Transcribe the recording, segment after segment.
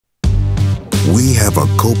We have a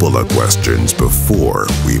Coppola questions before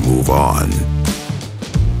we move on.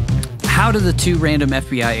 How do the two random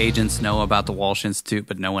FBI agents know about the Walsh Institute,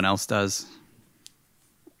 but no one else does?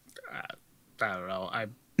 I don't know. I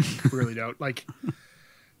really don't. Like,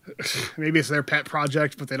 maybe it's their pet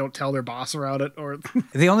project, but they don't tell their boss around it. Or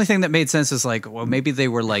the only thing that made sense is like, well, maybe they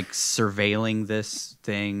were like surveilling this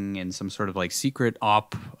thing in some sort of like secret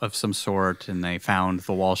op of some sort, and they found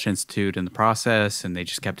the Walsh Institute in the process, and they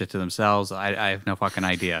just kept it to themselves. I have no fucking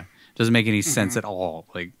idea. Doesn't make any sense at all.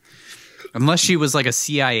 Like, unless she was like a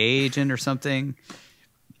CIA agent or something,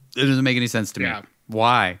 it doesn't make any sense to me.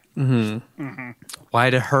 Why? Why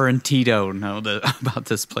did her and Tito know about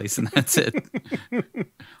this place, and that's it?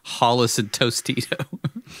 Hollis and Tostito.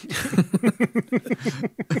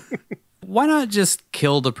 Why not just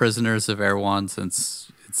kill the prisoners of Erewhon, since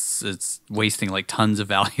it's wasting like tons of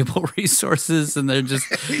valuable resources, and they're just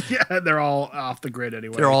they're all off the grid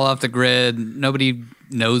anyway. They're all off the grid. Nobody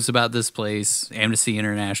knows about this place. Amnesty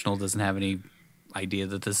International doesn't have any idea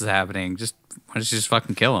that this is happening. Why don't you just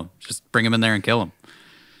fucking kill them? Just bring them in there and kill them.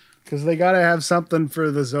 Because they got to have something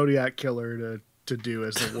for the Zodiac Killer to do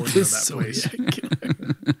as the warden of that place.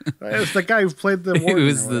 It's the guy who played the warden.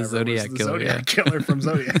 Who's the Zodiac Killer? Zodiac Killer from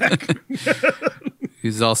Zodiac.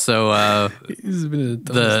 Who's also he's been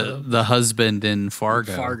the husband in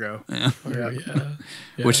Fargo. Fargo. Yeah.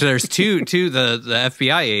 Which there's two. The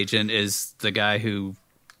FBI agent is the guy who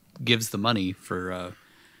gives the money for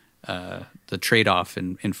the trade-off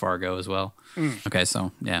in Fargo as well. Okay,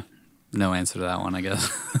 so yeah, no answer to that one, I guess.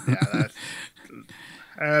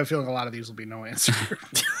 I have a feeling a lot of these will be no answer.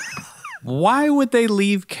 Why would they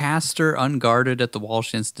leave Castor unguarded at the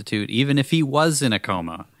Walsh Institute, even if he was in a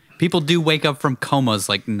coma? People do wake up from comas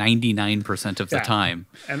like 99% of the time.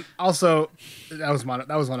 And also, that was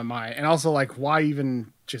one of mine. And also, like, why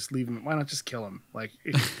even just leave him? Why not just kill him? Like,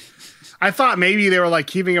 I thought maybe they were like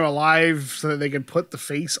keeping him alive so that they could put the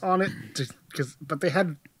face on it. But they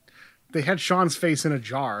had Sean's face in a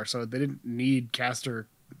jar, so they didn't need Castor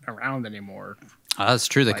around anymore. Oh, that's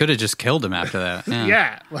true. They could have just killed him after that.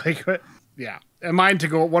 Yeah. And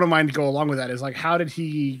one of mine to go along with that is like, how did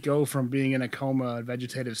he go from being in a coma,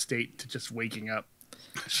 vegetative state to just waking up?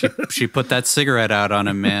 She put that cigarette out on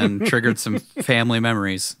him, man. Triggered some family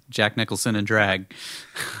memories. Jack Nicholson and drag.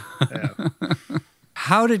 Yeah.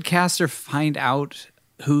 How did Castor find out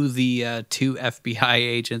who the two FBI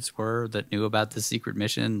agents were that knew about the secret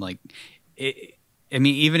mission? Like, I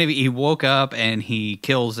mean, even if he woke up and he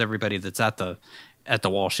kills everybody that's at the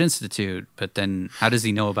Walsh Institute, but then how does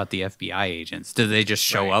he know about the FBI agents? Did they just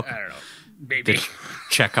show up? I don't know. Maybe.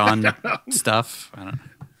 Check on stuff? I don't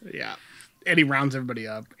know. Yeah. And he rounds everybody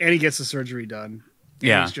up. And he gets the surgery done.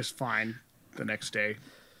 And he's just fine the next day.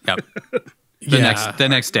 Yep. The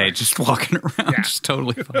next day, just walking around, just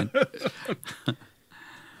totally fine.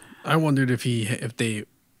 I wondered if they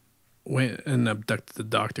went and abducted the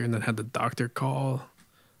doctor and then had the doctor call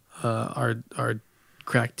our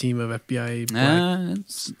crack team of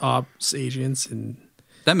FBI ops agents, and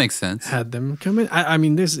that makes sense. Had them come in. I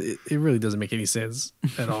mean, it really doesn't make any sense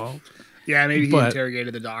at all. Yeah, maybe he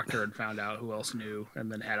interrogated the doctor and found out who else knew,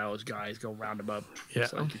 and then had all his guys go round him up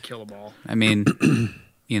so he could kill them all. I mean,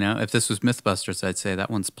 you know, if this was Mythbusters, I'd say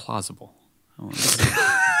that one's plausible.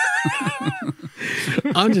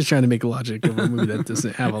 I'm just trying to make logic of a movie that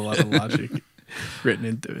doesn't have a lot of logic written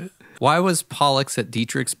into it. Why was Pollux at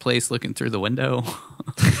Dietrich's place looking through the window?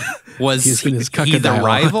 Was he the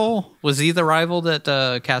rival? Was he the rival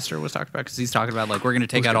that Castor was talking about? Because he's talking about, like, we're going to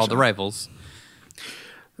take out all the rivals.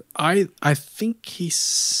 I think he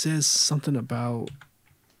says something about,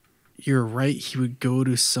 you're right, he would go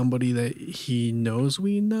to somebody that he knows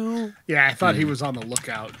we know. Yeah, I thought he was on the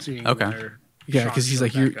lookout. Seeing yeah, because he's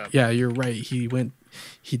like, you're right.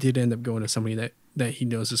 He did end up going to somebody that he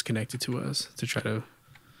knows is connected to us to try to.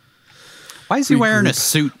 Why is he wearing a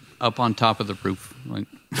suit up on top of the roof? Like,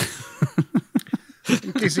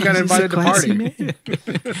 in case he got invited to party.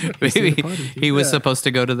 Maybe he was supposed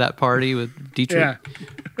to go to that party with Dietrich. Yeah,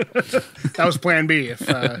 that was Plan B. If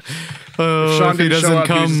Sean didn't show up,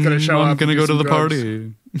 he was going to show up. I'm going to go to the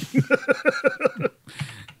party.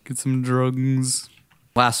 Get some drugs.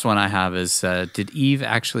 Last one I have is, did Eve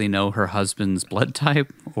actually know her husband's blood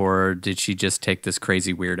type, or did she just take this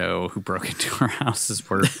crazy weirdo who broke into her house's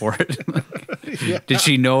word for it? Like, did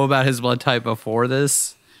she know about his blood type before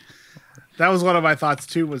this? That was one of my thoughts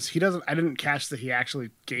too. I didn't catch that he actually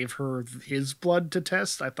gave her his blood to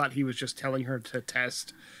test. I thought he was just telling her to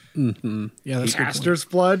test Yeah, that's Castor's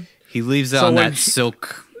blood. He leaves out that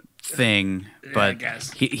silk thing, but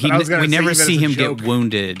we never see him get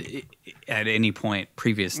wounded at any point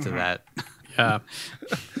previous to that. Yeah.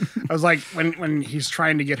 I was like, when he's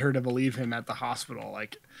trying to get her to believe him at the hospital,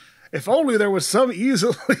 like, if only there was some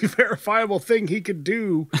easily verifiable thing he could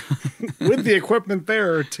do with the equipment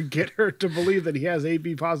there to get her to believe that he has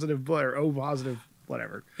AB positive blood or O positive,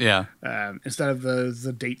 whatever. Yeah. Instead of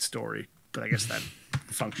the date story. But I guess that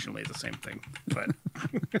functionally is the same thing. But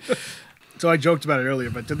so I joked about it earlier,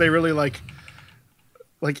 but did they really like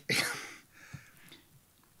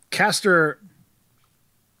Castor,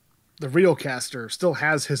 the real Castor, still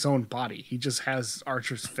has his own body. He just has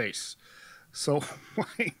Archer's face. So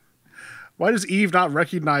why does Eve not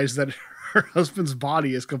recognize that her husband's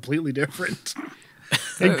body is completely different,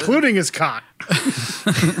 including his cock?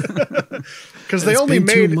 Because they only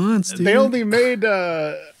made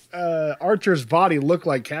Archer's body look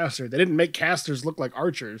like Castor. They didn't make Castor's look like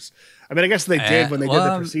Archer's. I mean, I guess they did when they did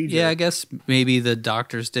the procedure. Yeah, I guess maybe the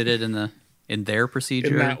doctors did it in their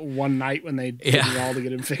procedure. In that one night when they did it all to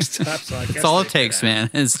get him fixed up. So I guess that's all it takes, man.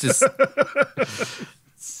 It's just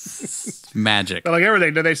it's magic. But like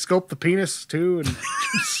everything, did they scope the penis too? And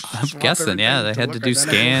I'm guessing, yeah. They had to do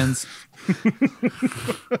scans.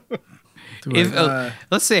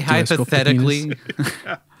 Let's say hypothetically,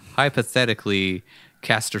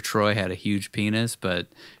 Castor Troy had a huge penis, but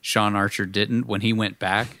Sean Archer didn't. When he went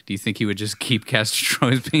back, do you think he would just keep Castor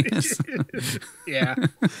Troy's penis? Yeah.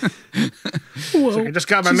 Well, like, I just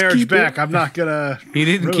got my marriage back. I'm not gonna. He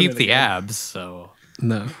didn't keep the abs, so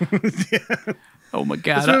no. Yeah. Oh my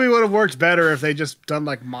god! This movie would have worked better if they just done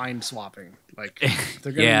like mind swapping. Like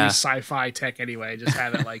they're gonna use sci-fi tech anyway. Just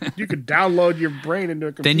have it like you could download your brain into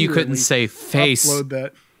a computer. Then you couldn't say face upload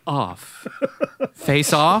that off,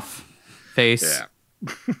 face off, face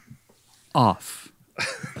off.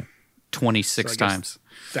 26 times.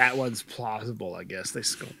 That one's plausible. I guess they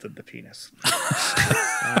sculpted the penis.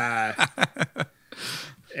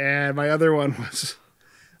 And my other one was,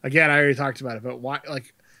 again, I already talked about it, but why?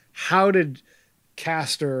 Like, how did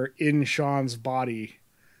Castor in Sean's body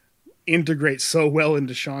integrate so well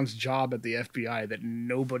into Sean's job at the FBI that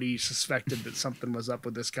nobody suspected that something was up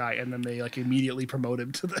with this guy, and then they like immediately promote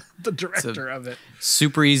him to the director of it?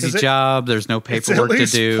 Super easy job. There's no paperwork to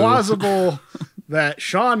do. It's plausible that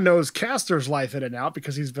Sean knows Castor's life in and out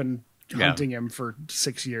because he's been hunting him for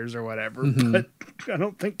 6 years or whatever. Mm-hmm. But I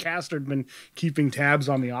don't think Castor had been keeping tabs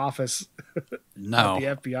on the office. No, the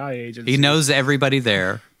FBI agency. He knows everybody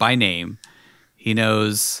there by name. He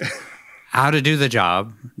knows how to do the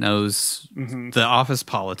job, knows the office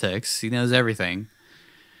politics. He knows everything.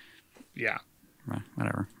 Yeah.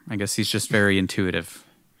 Whatever. I guess he's just very intuitive.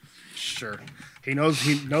 Sure. He knows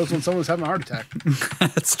when someone's having a heart attack.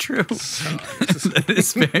 That's true. So,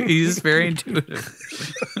 he's very intuitive.